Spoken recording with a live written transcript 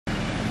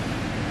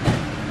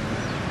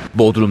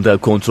Bodrum'da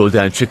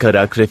kontrolden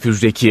çıkarak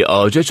refüjdeki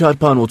ağaca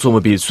çarpan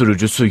otomobil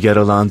sürücüsü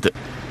yaralandı.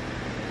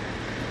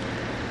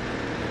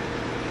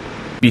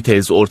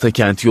 Bitez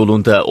Ortakent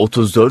yolunda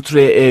 34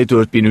 RE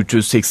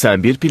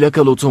 4381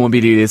 plakalı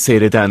otomobiliyle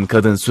seyreden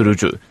kadın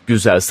sürücü,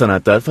 Güzel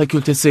Sanatlar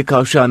Fakültesi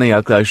kavşağına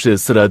yaklaştığı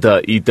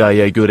sırada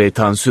iddiaya göre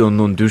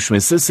tansiyonunun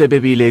düşmesi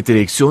sebebiyle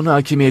direksiyon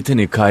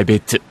hakimiyetini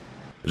kaybetti.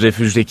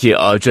 Refüjdeki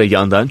ağaca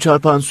yandan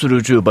çarpan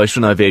sürücü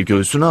başına ve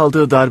göğsüne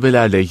aldığı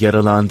darbelerle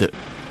yaralandı.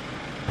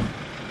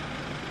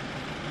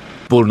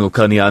 Burnu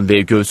kanayan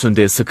ve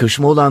göğsünde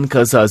sıkışma olan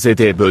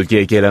kazazede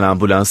bölgeye gelen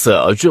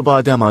ambulansa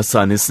Acıbadem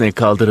Hastanesi'ne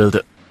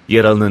kaldırıldı.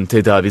 Yaralının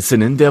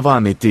tedavisinin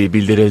devam ettiği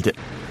bildirildi.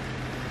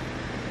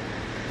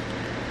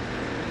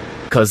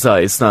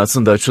 Kaza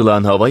esnasında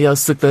açılan hava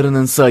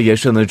yastıklarının ise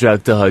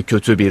yaşanacak daha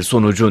kötü bir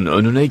sonucun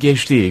önüne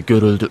geçtiği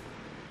görüldü.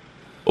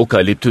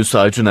 Okaliptüs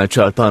ağacına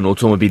çarpan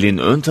otomobilin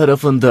ön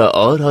tarafında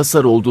ağır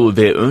hasar olduğu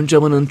ve ön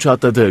camının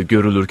çatladığı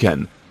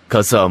görülürken,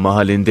 kaza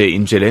mahallinde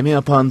inceleme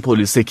yapan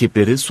polis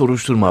ekipleri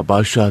soruşturma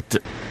başlattı.